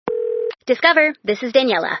Discover, this is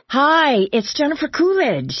Daniela. Hi, it's Jennifer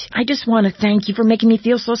Coolidge. I just want to thank you for making me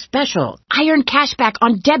feel so special. I earned cash back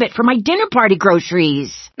on debit for my dinner party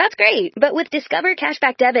groceries. That's great, but with Discover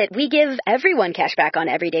Cashback Debit, we give everyone cash back on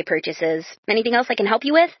everyday purchases. Anything else I can help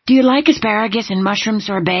you with? Do you like asparagus and mushroom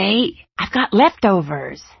sorbet? I've got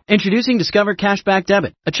leftovers. Introducing Discover Cashback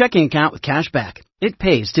Debit, a checking account with cash back. It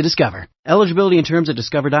pays to Discover. Eligibility and terms at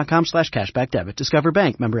discover.com/cashbackdebit. Discover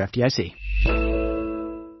Bank, member FDIC.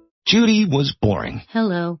 Judy was boring.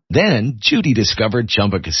 Hello. Then Judy discovered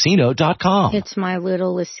ChumbaCasino.com. It's my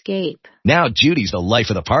little escape. Now Judy's the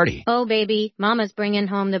life of the party. Oh, baby, mama's bringing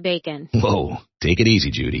home the bacon. Whoa, take it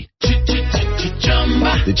easy, Judy.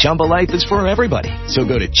 The Chumba life is for everybody. So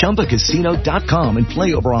go to ChumbaCasino.com and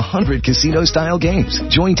play over 100 casino-style games.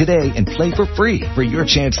 Join today and play for free for your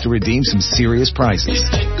chance to redeem some serious prizes.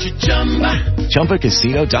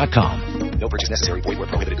 ChumbaCasino.com. No purchase necessary. Void where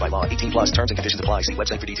prohibited by law. 18 plus terms and conditions apply. See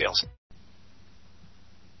website for details.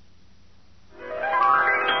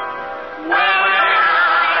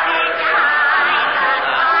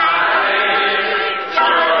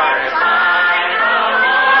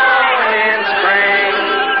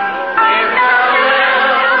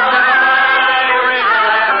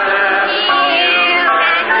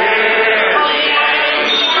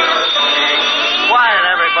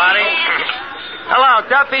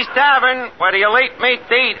 Duffy's Tavern, where the elite meet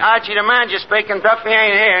to eat. Archie the manager speaking. Duffy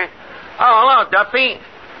ain't here. Oh, hello, Duffy.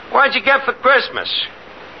 What'd you get for Christmas?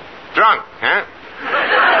 Drunk, huh?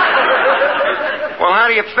 Well, how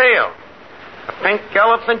do you feel? A pink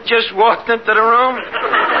elephant just walked into the room?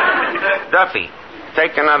 Duffy,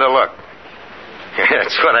 take another look.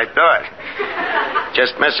 That's what I thought.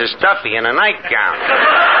 Just Mrs. Duffy in a nightgown.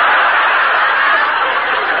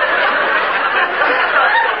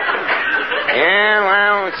 Yeah,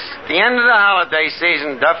 well, it's the end of the holiday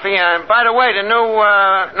season, Duffy. By the way, the new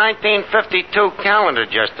 1952 calendar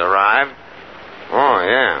just arrived. Oh,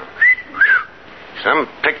 yeah. Some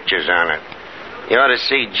pictures on it. You ought to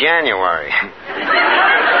see January.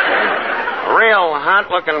 A real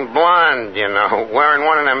hot-looking blonde, you know, wearing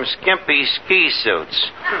one of them skimpy ski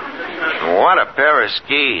suits. What a pair of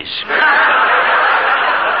skis.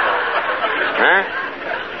 Huh?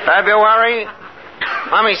 February?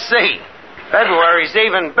 Let me see. February's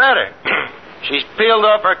even better. She's peeled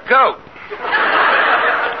off her coat.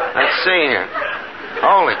 Let's see here.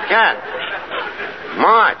 Holy cat.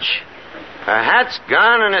 March. Her hat's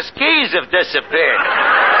gone and her skis have disappeared.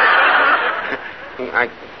 I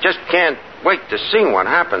just can't wait to see what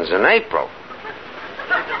happens in April.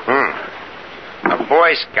 A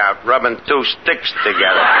Boy Scout rubbing two sticks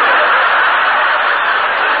together.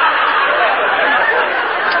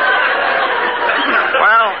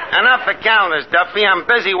 Enough of calendars, Duffy. I'm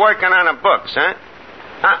busy working on the books, huh?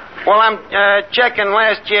 Well, I'm checking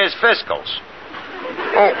last year's fiscals.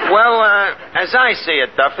 Oh, well, as I see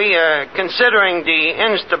it, Duffy, considering the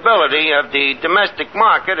instability of the domestic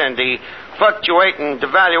market and the fluctuating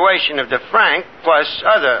devaluation of the franc, plus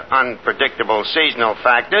other unpredictable seasonal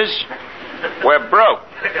factors, we're broke.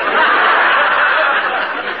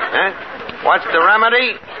 Huh? What's the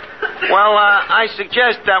remedy? Well, I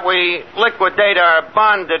suggest that we liquidate our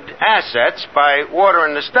bonded assets by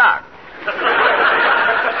watering the stock.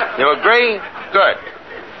 You agree? Good.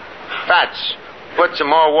 Fats, put some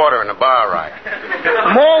more water in the bar ride.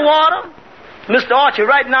 More water? Mr. Archie,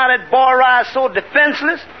 right now that bar ride is so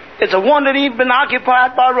defenseless, it's a wonder it ain't been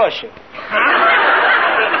occupied by Russia. Is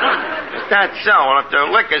that so? Well, if the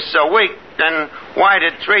liquor's so weak, then why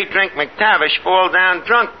did 3-drink McTavish fall down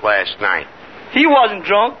drunk last night? He wasn't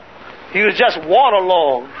drunk. He was just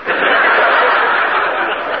waterlogged.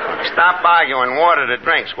 Stop arguing. Water the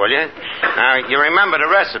drinks, will you? Now, you remember the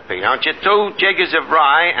recipe, don't you? 2 jiggers of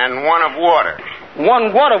rye and 1 of water.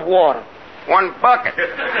 1 what of water? 1 bucket.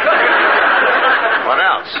 What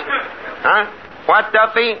else? Huh? What,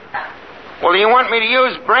 Duffy? Well, do you want me to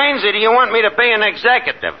use brains or do you want me to be an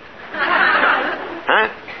executive? Huh?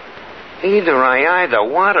 Either I either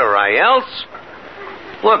what or I else?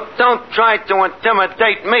 Look, don't try to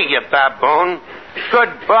intimidate me, you baboon.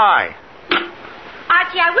 Goodbye.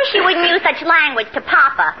 Archie, I wish you wouldn't use such language to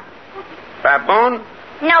Papa. Baboon?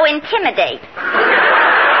 No, intimidate.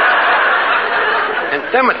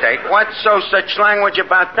 Intimidate? What's such language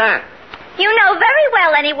about that? You know very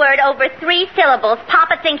well any word over 3 syllables.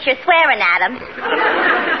 Papa thinks you're swearing at him.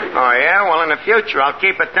 Oh, yeah? Well, in the future, I'll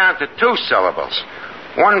keep it down to 2 syllables.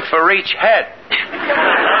 1 for each head.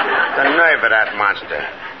 The nerve of that monster.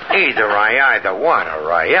 Either I either what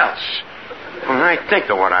or I else. When I think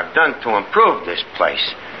of what I've done to improve this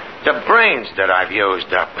place, the brains that I've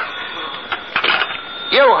used up.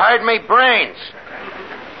 You heard me, brains.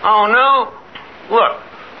 Oh, no? Look,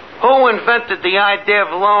 who invented the idea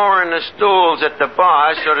of lowering the stools at the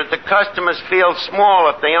bar so that the customers feel small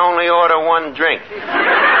if they only order one drink?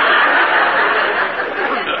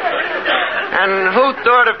 And who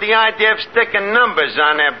thought of the idea of sticking numbers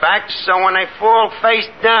on their backs so when they fall face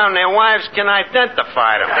down, their wives can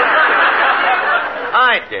identify them?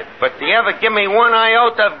 I did, but do you ever give me one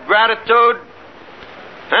iota of gratitude?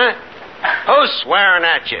 Huh? Who's swearing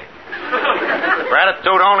at you?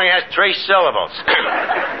 Gratitude only has 3 syllables.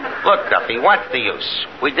 Look, Duffy, what's the use?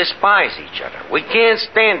 We despise each other. We can't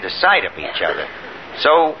stand the sight of each other.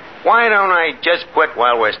 So why don't I just quit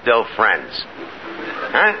while we're still friends?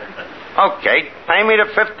 Huh? Okay, pay me the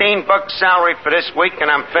 $15 salary for this week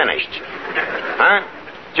and I'm finished. Huh?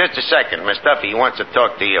 Just a second, Miss Duffy. He wants to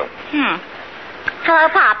talk to you. Hello,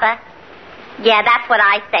 Papa. Yeah, that's what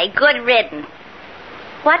I say. Good riddance.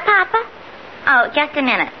 What, Papa? Oh, just a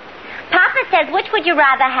minute. Papa says, which would you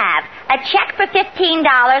rather have? A check for $15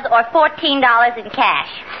 or $14 in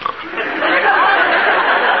cash?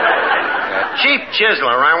 Cheap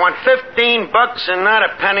chiseler. I want $15 and not a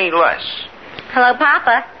penny less. Hello,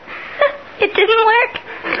 Papa. It didn't work.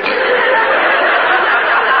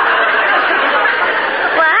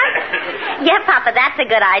 What? Yeah, Papa, that's a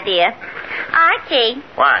good idea. Archie.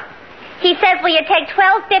 What? He says, will you take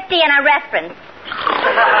 $12.50 and a reference?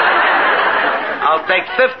 I'll take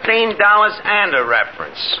 $15 and a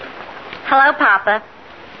reference. Hello, Papa.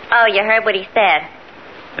 Oh, you heard what he said.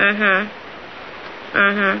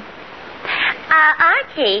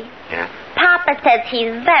 Archie. Yeah? Papa says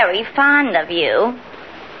he's very fond of you.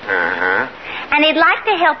 And he'd like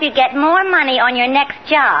to help you get more money on your next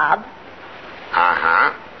job.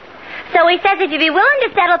 So he says if you'd be willing to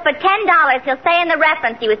settle for $10, he'll say in the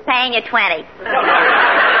reference he was paying you $20.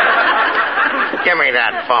 Give me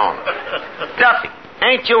that phone. Duffy,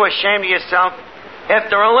 ain't you ashamed of yourself?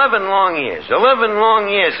 After 11 long years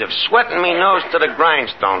of sweating me nose to the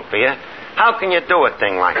grindstone for you, how can you do a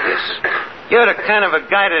thing like this? You're the kind of a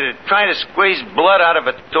guy that'd try to squeeze blood out of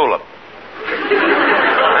a tulip.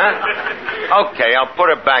 Huh? Okay, I'll put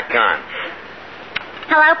it back on.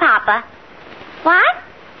 Hello, Papa. What?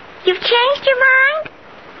 You've changed your mind?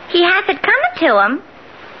 He has it coming to him.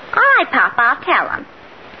 All right, Papa, I'll tell him.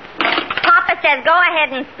 Papa says go ahead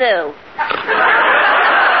and sue.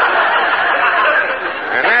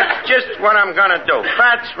 And that's just what I'm going to do.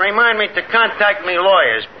 Fats, remind me to contact me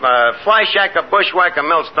lawyers. Flyshacker, Bushwhacker,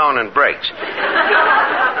 Millstone, and Briggs.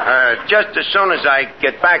 Just as soon as I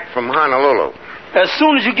get back from Honolulu. As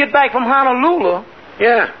soon as you get back from Honolulu?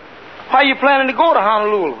 Yeah. How are you planning to go to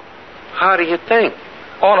Honolulu? How do you think?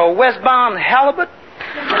 On a westbound halibut?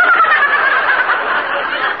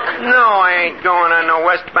 No, I ain't going on no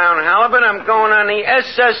westbound halibut. I'm going on the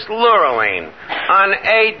SS Lurline on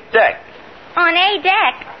A deck. On A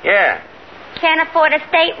deck? Yeah. Can't afford a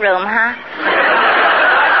stateroom, huh?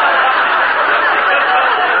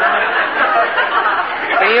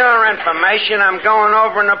 For your information, I'm going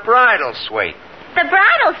over in the bridal suite. The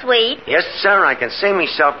bridal suite? Yes, sir. I can see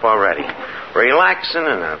myself already. Relaxing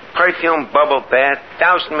in a perfume bubble bath,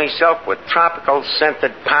 dousing myself with tropical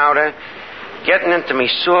scented powder, getting into me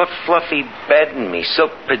soft, fluffy bed in me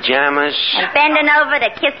silk pajamas. And bending over to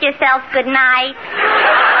kiss yourself goodnight.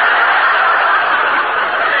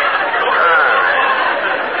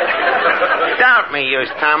 Doubt me, you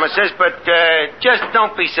Thomases, but just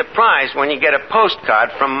don't be surprised when you get a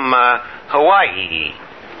postcard from Hawaii.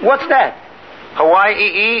 What's that?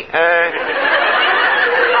 Hawaii?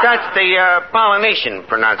 That's the Polynesian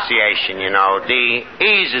pronunciation, you know. The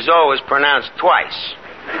E's is always pronounced twice.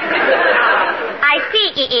 I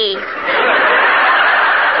see, E.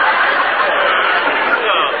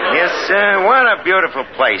 Yes, sir. What a beautiful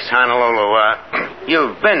place, Honolulu.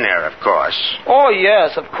 You've been there, of course. Oh,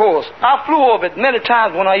 yes, of course. I flew over it many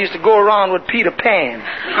times when I used to go around with Peter Pan.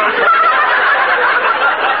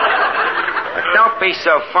 But don't be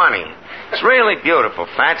so funny. It's really beautiful,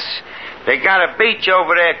 Fats. They got a beach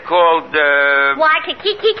over there called,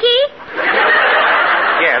 Waikiki?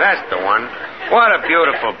 Yeah, that's the one. What a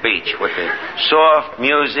beautiful beach with the soft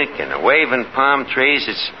music and the waving palm trees.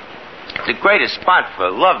 It's the greatest spot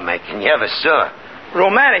for lovemaking you ever saw.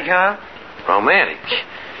 Romantic, huh? Romantic.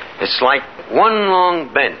 It's like one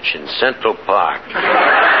long bench in Central Park.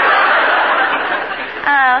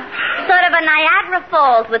 Sort of a Niagara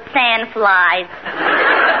Falls with sandflies.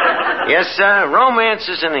 Yes, sir. Romance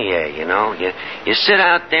is in the air, you know. You sit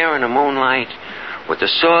out there in the moonlight with the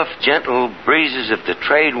soft, gentle breezes of the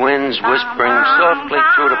trade winds whispering softly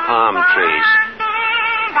through the palm trees.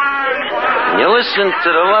 And you listen to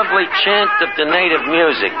the lovely chant of the native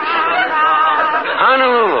music.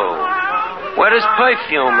 Honolulu, Where there's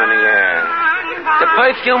perfume in the air. The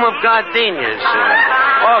perfume of gardenias and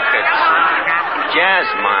orchids and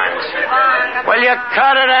jasmines. Will you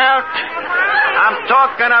cut it out? I'm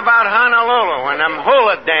talking about Honolulu and them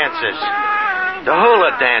hula dancers. The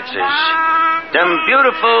hula dancers. Them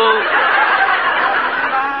beautiful...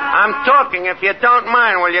 I'm talking, if you don't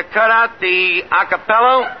mind, will you cut out the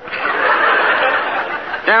acapello?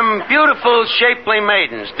 Them beautiful, shapely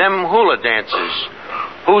maidens, them hula dancers,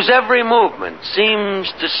 whose every movement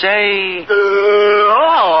seems to say...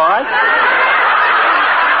 all right.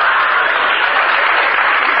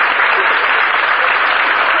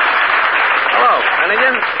 Hello,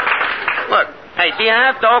 Finnegan. Look, hey, do you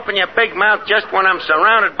have to open your big mouth just when I'm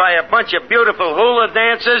surrounded by a bunch of beautiful hula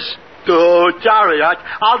dancers? Oh, sorry, Arch.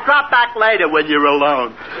 I'll drop back later when you're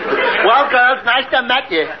alone. Well, girls, nice to meet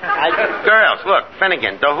you. Girls, look,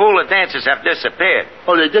 Finnegan, the hula dancers have disappeared.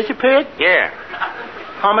 Oh, they disappeared? Yeah.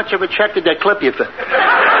 How much of a check did they clip you for?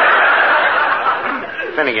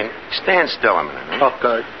 Finnegan, stand still a minute. Huh?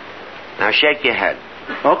 Okay. Now shake your head.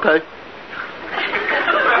 Okay.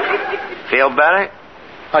 Feel better?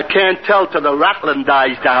 I can't tell till the rattling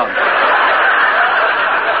dies down.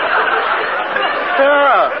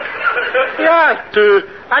 Yeah,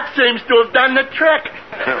 that seems to have done the trick.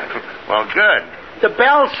 Well, good. The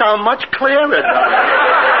bells sound much clearer now.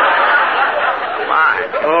 Why?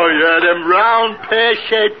 Oh, yeah, them round,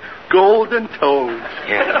 pear-shaped, golden toes.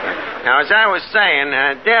 Yeah. Now, as I was saying,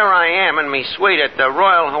 there I am in me suite at the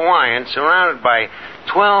Royal Hawaiian, surrounded by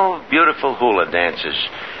 12 beautiful hula dancers.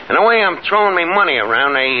 And the way I'm throwing me money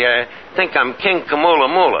around, they think I'm King Kamula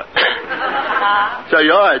Mula. Say,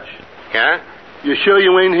 Arch. Yeah? You sure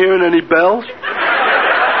you ain't hearing any bells?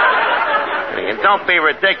 Finnegan, don't be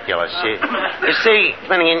ridiculous. You see,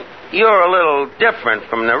 Finnegan, you're a little different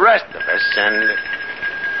from the rest of us, and...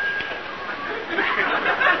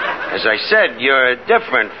 As I said, you're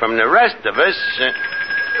different from the rest of us.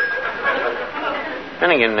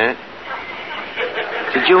 Finnegan,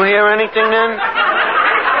 did you hear anything then?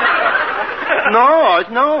 No.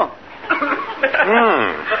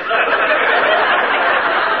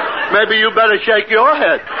 Maybe you better shake your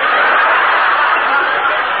head.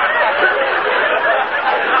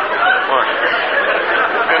 Look,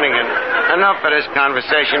 Finnegan, enough of this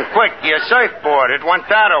conversation. Quick, your surfboard. It went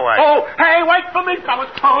that away. Oh, hey, wait for me,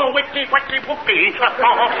 fellas. Oh, wiki, wookie.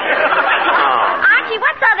 Archie,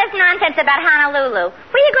 what's all this nonsense about Honolulu?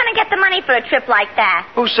 Where are you going to get the money for a trip like that?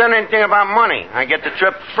 Who said anything about money? I get the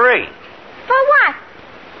trip free. For what?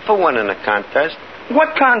 For winning the contest.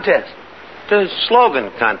 What contest? The slogan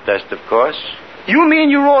contest, of course. You mean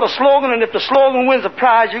you wrote a slogan, and if the slogan wins a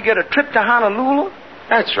prize, you get a trip to Honolulu?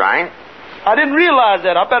 That's right. I didn't realize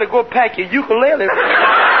that. I better go pack your ukulele.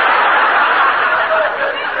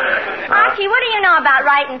 Archie, what do you know about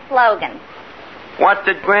writing slogans? What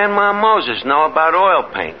did Grandma Moses know about oil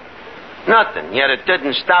paint? Nothing. Yet it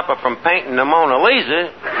didn't stop her from painting the Mona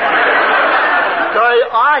Lisa. Sorry,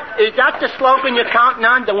 Art, is that the slogan you're counting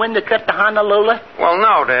on to win the trip to Honolulu? Well,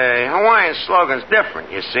 no, the Hawaiian slogan's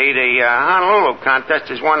different. You see, the Honolulu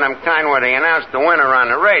contest is one of them kind where they announce the winner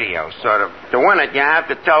on the radio. Sort of, to win it, you have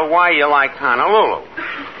to tell why you like Honolulu.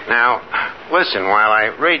 Now, listen while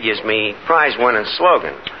I read you me prize-winning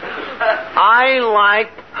slogan. I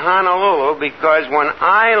like Honolulu because when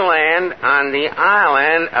I land on the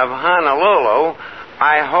island of Honolulu,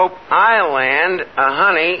 I hope I land a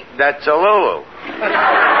honey that's a Lulu.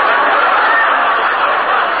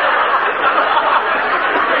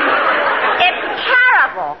 It's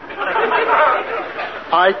terrible.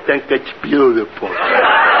 I think it's beautiful.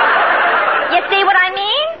 You see what I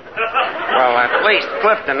mean? Well, at least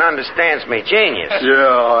Clifton understands me genius.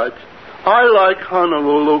 Yeah, I like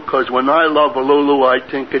Honolulu because when I love a Lulu, I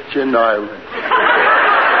think it's an island.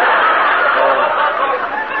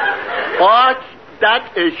 Art,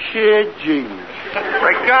 that is sheer genius.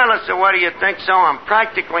 Regardless of whether you think so, I'm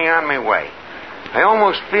practically on my way. I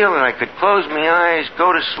almost feel that I could close my eyes,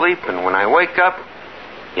 go to sleep, and when I wake up,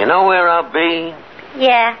 you know where I'll be?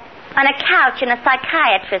 Yeah, on a couch in a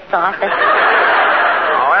psychiatrist's office.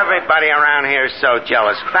 Oh, everybody around here is so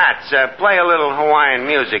jealous. Fats, play a little Hawaiian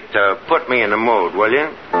music to put me in the mood, will you?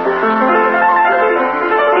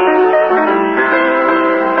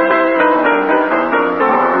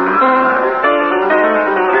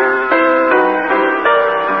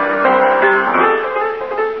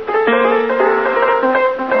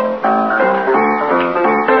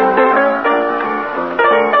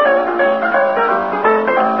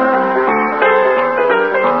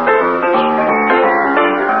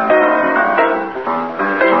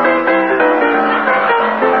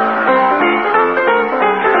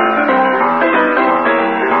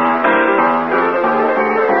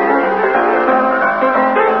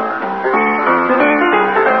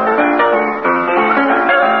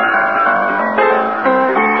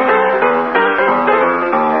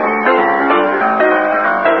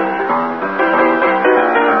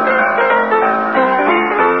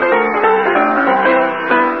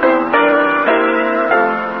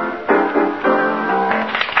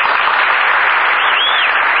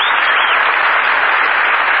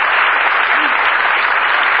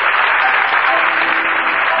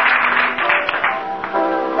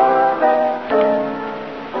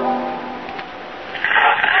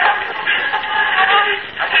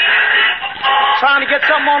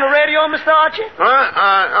 Archie?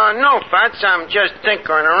 No, Fats. I'm just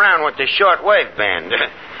tinkering around with the shortwave band.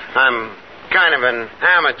 I'm kind of an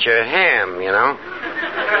amateur ham, you know.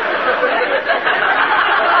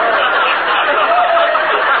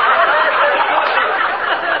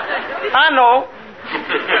 I know.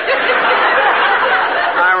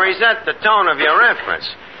 I resent the tone of your reference.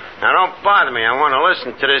 Now, don't bother me. I want to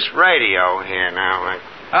listen to this radio here now.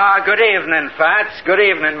 Good evening, Fats. Good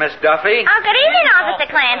evening, Miss Duffy. Oh, good evening, Officer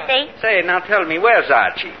Clancy. Say, now tell me, where's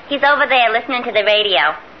Archie? He's over there listening to the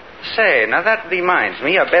radio. Say, now that reminds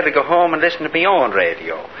me, I better go home and listen to my own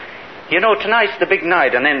radio. You know, tonight's the big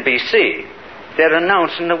night on NBC. They're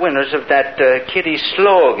announcing the winners of that kiddie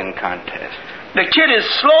slogan contest. The Kiddie's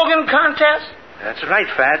Slogan contest? That's right,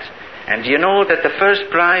 Fats. And you know that the first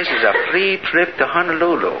prize is a free trip to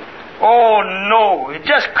Honolulu? Oh, no. It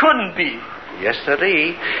just couldn't be. Yes,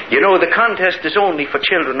 sirree. You know, the contest is only for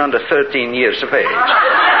children under 13 years of age.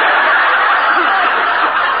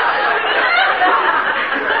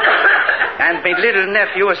 And my little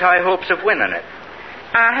nephew has high hopes of winning it.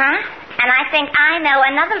 Uh-huh. And I think I know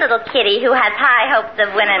another little kitty who has high hopes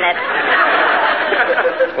of winning it.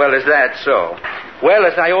 Well, is that so? Well,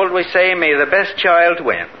 as I always say, may the best child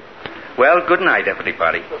win. Well, good night,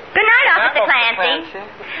 everybody. Good night, Officer Clancy.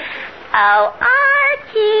 Oh,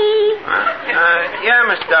 Archie. Yeah,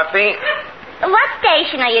 Miss Duffy. What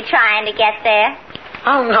station are you trying to get there?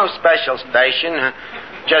 Oh, no special station.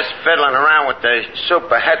 Just fiddling around with the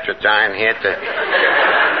super heterodyne here to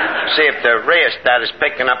see if the rheostat is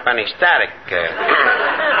picking up any static.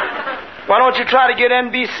 Why don't you try to get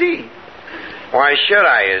NBC? Why should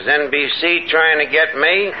I? Is NBC trying to get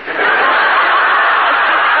me?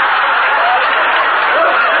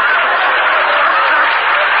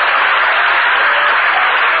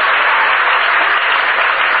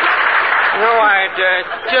 No, I'd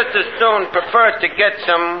just as soon prefer to get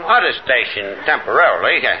some other station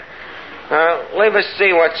temporarily. Leave us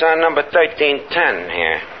see what's on number 1310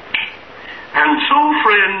 here. And so,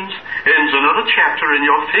 friends, ends another chapter in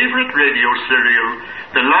your favorite radio serial,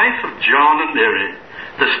 The Life of John and Mary,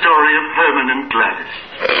 the story of Herman and Gladys.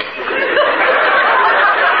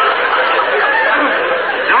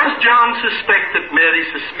 Does John suspect that Mary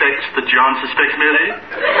suspects that John suspects Mary?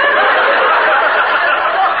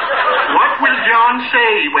 What will John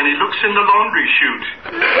say when he looks in the laundry chute?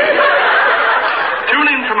 Tune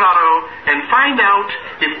in tomorrow and find out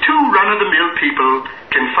if two run-of-the-mill people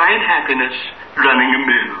can find happiness running a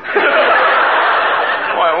mill.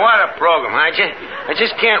 Boy, what a program. I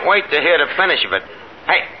just can't wait to hear the finish of it.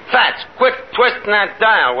 Hey, Fats, quit twisting that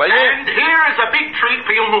dial, will you? And here is a big treat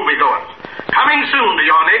for you moviegoers. Coming soon to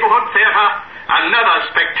your neighborhood theater, another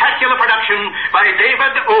spectacular production by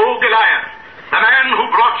David O. Goliath. The man who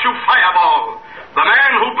brought you Fireball. The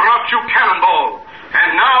man who brought you Cannonball.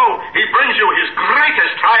 And now he brings you his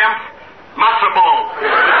greatest triumph, Matzo Ball.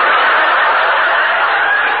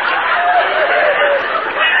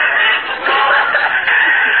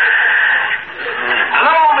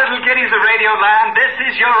 Hello, little kiddies of Radio Land. This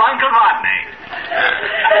is your Uncle Rodney.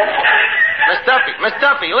 Miss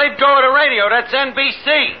Duffy, leave go of the radio. That's NBC.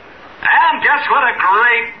 And guess what a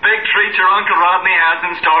great big treat your Uncle Rodney has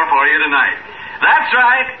in store for you tonight. That's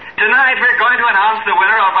right. Tonight we're going to announce the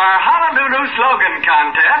winner of our Honolulu Slogan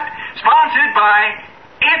Contest, sponsored by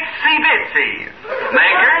Itsy Bitsies,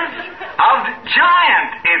 makers of giant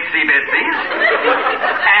Itsy Bitsies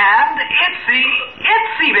and Itsy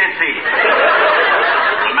Bitsies.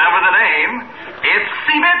 Remember the name?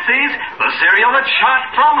 Itsy Bitsies, the cereal that's shot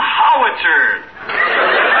from howitzers.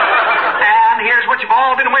 And here's what you've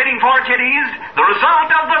all been waiting for, kiddies. The result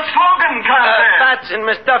of the slogan contest. Fats and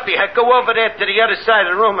Miss Duffy, go over there to the other side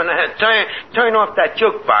of the room and turn off that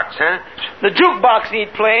jukebox, huh? The jukebox ain't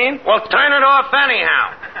playing. Well, turn it off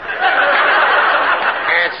anyhow.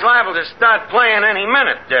 It's liable to start playing any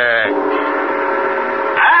minute. And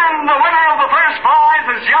the winner of the first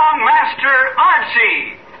prize is young Master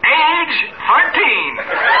Archie, age 13.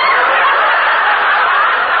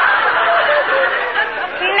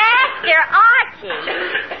 Master Archie.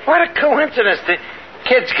 What a coincidence. The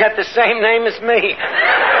kid's got the same name as me.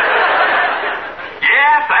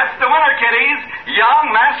 Yes, that's the winner, kiddies. Young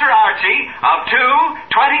Master Archie of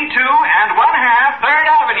 222 1/2 3rd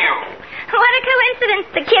Avenue. What a coincidence.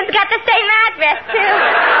 The kid's got the same address, too.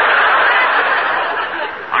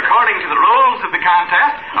 According to the rules of the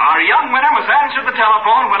contest, our young winner must answer the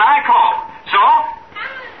telephone when I call. So,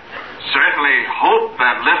 certainly hope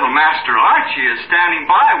that little Master Archie is standing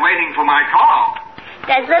by waiting for my call.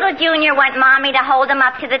 Does little Junior want Mommy to hold him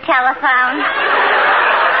up to the telephone?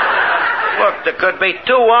 Look, there could be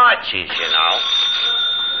two Archies, you know.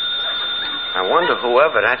 I wonder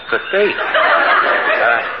whoever that could be.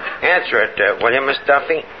 Answer it, will you, Miss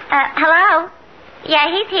Duffy? Hello? Yeah,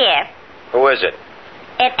 he's here. Who is it?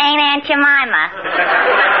 It ain't Aunt Jemima.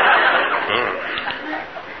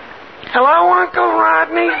 Hello, Uncle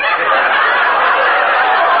Rodney?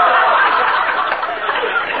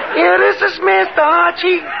 Yeah, this is Mr.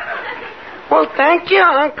 Archie. Well, thank you,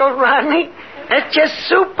 Uncle Rodney. That's just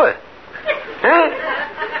super. Huh?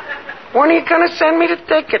 When are you going to send me the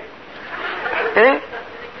ticket? Huh?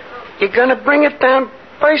 You're going to bring it down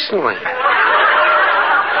personally.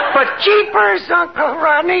 But jeepers, Uncle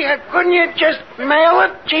Rodney, couldn't you just mail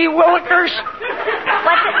it? Gee willikers.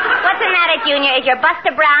 What's the matter, Junior? Is your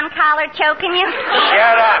Buster Brown collar choking you?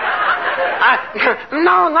 Shut up.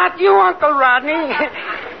 No, not you, Uncle Rodney.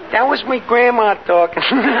 That was my grandma talking.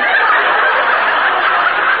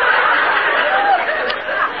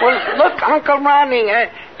 Well, look, Uncle Rodney,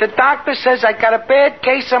 the doctor says I got a bad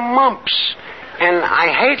case of mumps. And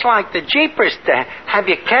I hate like the jeepers to have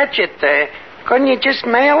you catch it. Couldn't you just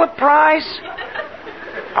mail a prize?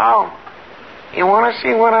 Oh, you want to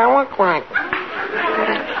see what I look like?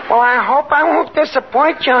 Well, I hope I won't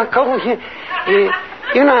disappoint you, Uncle.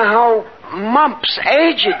 You know how mumps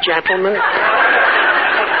age a gentleman.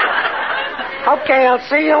 Okay, I'll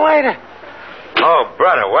see you later. Oh,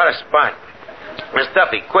 brother, what a spot. Miss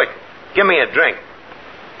Duffy, quick, give me a drink.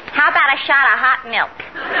 How about a shot of hot milk?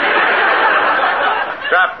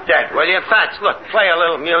 Drop dead, will you, Fats? Look, play a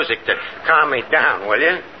little music to calm me down, will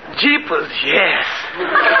you? Jeepers, yes.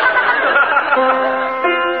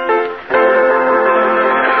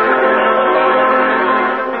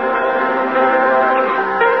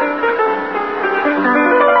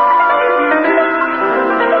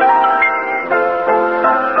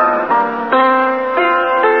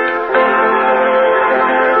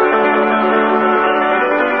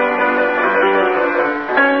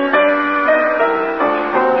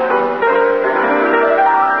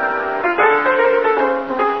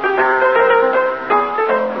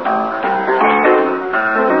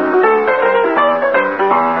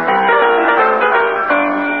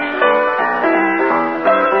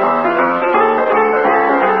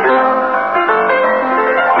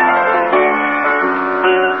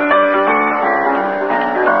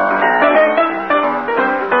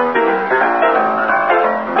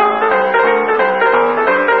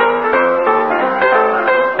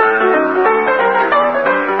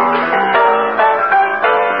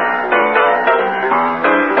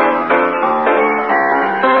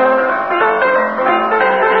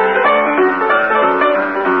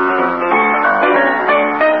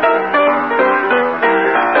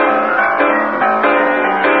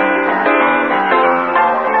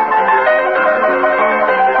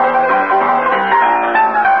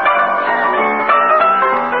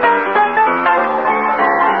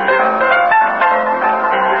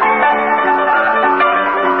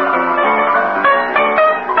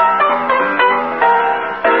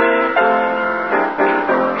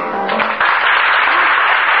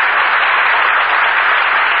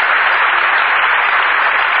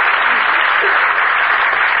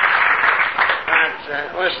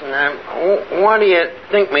 What do you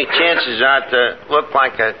think my chances are to look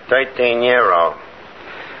like a 13-year-old?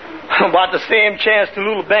 About the same chance the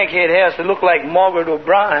little bankhead has to look like Margaret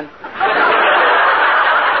O'Brien.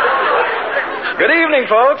 Good evening,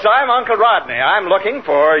 folks. I'm Uncle Rodney. I'm looking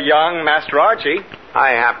for young Master Archie.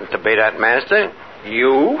 I happen to be that master.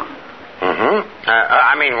 You?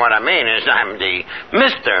 Mm-hmm. What I mean is I'm the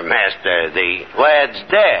Mr. Master, the lad's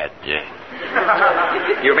dad.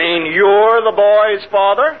 You mean you're the boy's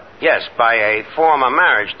father? Yes, by a former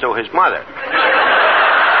marriage to his mother.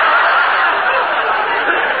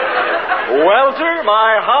 Walter,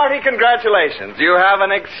 my hearty congratulations. You have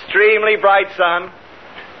an extremely bright son.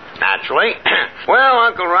 Naturally. Well,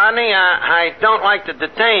 Uncle Rodney, I don't like to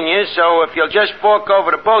detain you, so if you'll just fork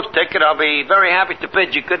over the boat ticket, I'll be very happy to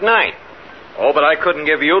bid you good night. Oh, but I couldn't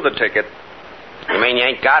give you the ticket. You mean you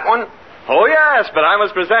ain't got one? Oh, yes, but I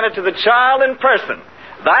was presented to the child in person.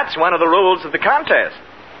 That's one of the rules of the contest.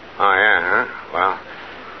 Oh, yeah, huh? Well,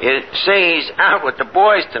 you see, he's out with the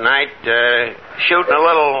boys tonight, shooting a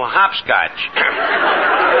little hopscotch.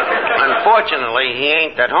 Unfortunately, he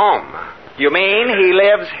ain't at home. You mean he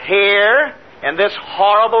lives here, in this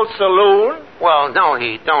horrible saloon? Well, no,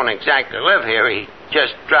 he don't exactly live here. He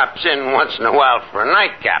just drops in once in a while for a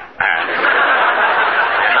nightcap.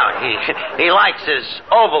 He likes his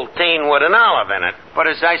Ovaltine with an olive in it. But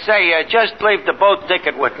as I say, just leave the boat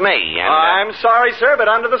ticket with me. And, I'm sorry, sir, but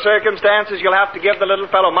under the circumstances, you'll have to give the little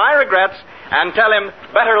fellow my regrets and tell him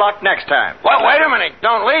better luck next time. Well, wait a minute.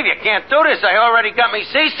 Don't leave. You can't do this. I already got me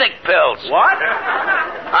seasick pills. What?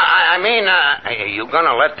 I mean, are you going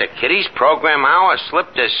to let the kiddies program hour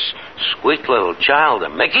slip this sweet little child a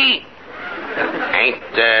Mickey? Ain't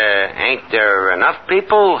there enough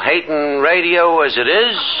people hating radio as it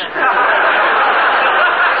is?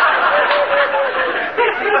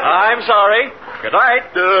 I'm sorry. Good night.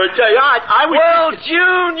 I was... Well,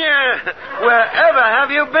 Junior, wherever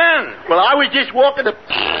have you been? Well, I was just walking to...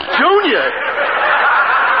 Junior!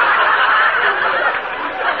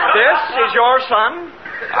 This is your son?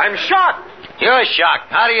 I'm shocked. You're shocked.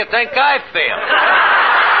 How do you think I feel?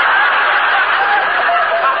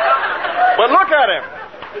 But look at him.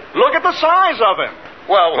 Look at the size of him.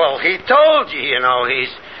 Well, he told you,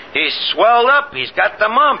 he's swelled up. He's got the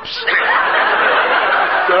mumps.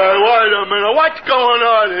 Wait a minute. What's going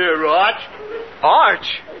on here, Arch?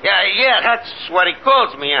 Arch? Yeah, that's what he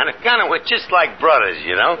calls me on account of we're just like brothers,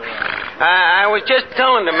 I was just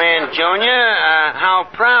telling the man, Junior, how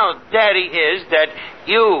proud Daddy is that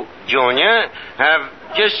you, Junior, have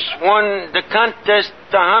just won the contest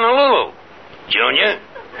to Honolulu. Junior?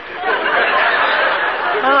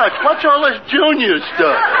 Arch, what's all this Junior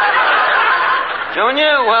stuff?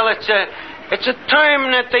 Junior? Well, it's a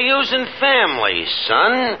term that they use in families,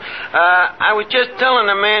 son. I was just telling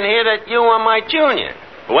the man here that you are my junior.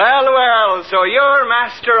 Well, so you're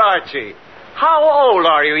Master Archie. How old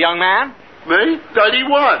are you, young man? Me?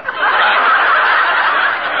 31.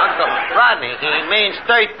 Uncle Rodney, he means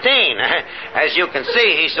 13. As you can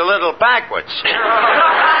see, he's a little backwards.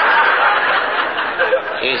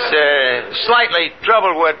 He's slightly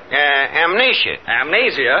troubled with amnesia.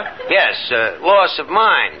 Amnesia? Yes, loss of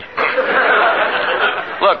mind.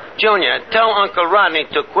 Look, Junior, tell Uncle Rodney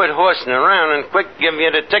to quit horsing around and quick give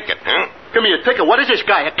you the ticket, huh? Give me a ticket. What is this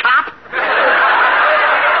guy, a cop?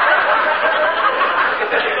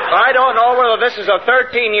 I don't know whether this is a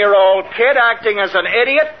 13-year-old kid acting as an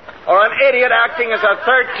idiot or an idiot acting as a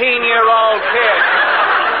 13-year-old kid.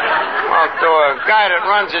 Well, to a guy that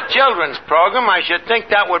runs a children's program, I should think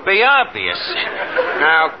that would be obvious.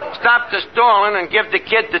 Now, stop the stalling and give the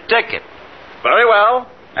kid the ticket. Very well.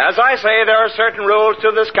 As I say, there are certain rules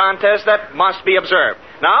to this contest that must be observed.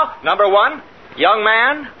 Now, number one, young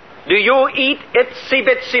man, do you eat itsy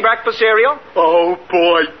bitsy breakfast cereal? Oh,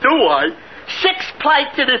 boy, do I. 6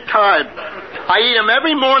 plates at a time. I eat them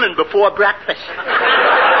every morning before breakfast.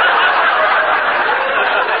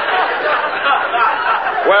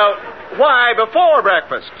 Well, why before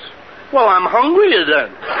breakfast? Well, I'm hungrier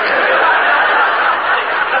then.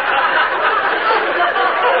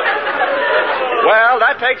 Well,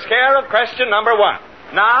 that takes care of question number one.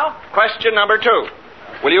 Now, question number two.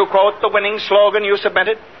 Will you quote the winning slogan you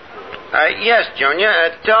submitted? Yes,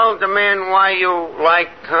 Junior. Tell the man why you like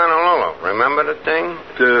Honolulu. Remember the thing?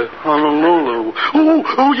 The Honolulu.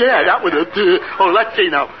 Oh, yeah, that was it. Let's see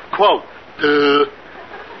now. Quote.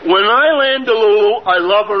 When I land Honolulu, I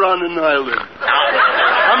love her on an island.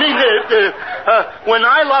 I mean, when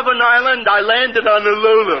I love an island, I landed on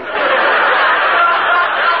Honolulu.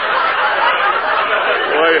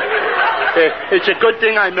 It's a good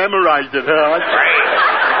thing I memorized it, huh?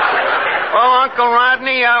 Well, Uncle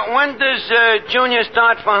Rodney, when does Junior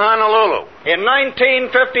start for Honolulu? In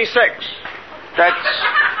 1956. That's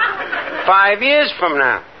 5 years from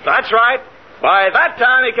now. That's right. By that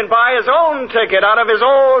time, he can buy his own ticket out of his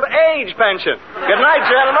old age pension. Good night,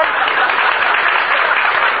 gentlemen.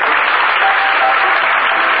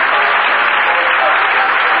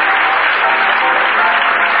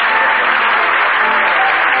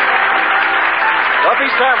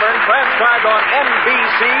 Duffy's Tavern, transcribed on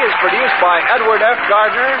NBC, is produced by Edward F.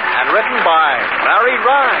 Gardner and written by Larry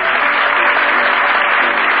Ryan.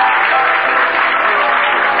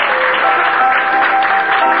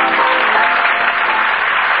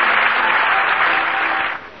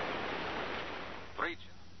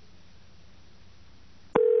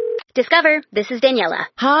 Discover, this is Daniela.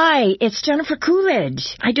 Hi, it's Jennifer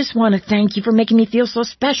Coolidge. I just want to thank you for making me feel so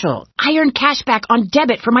special. I earned cash back on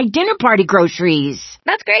debit for my dinner party groceries.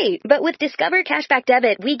 That's great, but with Discover Cashback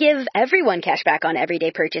Debit, we give everyone cash back on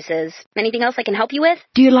everyday purchases. Anything else I can help you with?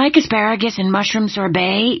 Do you like asparagus and mushroom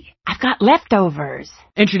sorbet? I've got leftovers.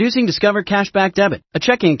 Introducing Discover Cashback Debit, a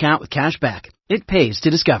checking account with cash back. It pays to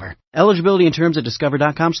Discover. Eligibility and terms at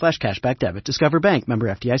discover.com/cashbackdebit. Discover Bank, member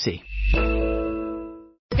FDIC.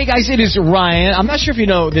 Hey guys, it is Ryan. I'm not sure if you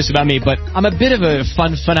know this about me, but I'm a bit of a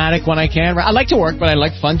fun fanatic when I can. I like to work, but I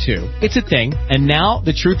like fun too. It's a thing. And now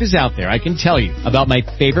the truth is out there. I can tell you about my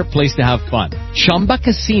favorite place to have fun. Chumba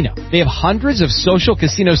Casino. They have hundreds of social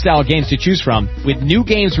casino style games to choose from with new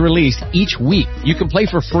games released each week. You can play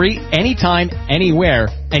for free anytime, anywhere.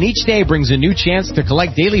 And each day brings a new chance to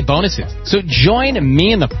collect daily bonuses. So join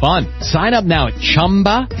me in the fun. Sign up now at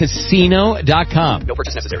ChumbaCasino.com. No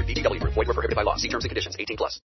purchase necessary. VGW Group. Void where prohibited by law. See terms and conditions. 18+.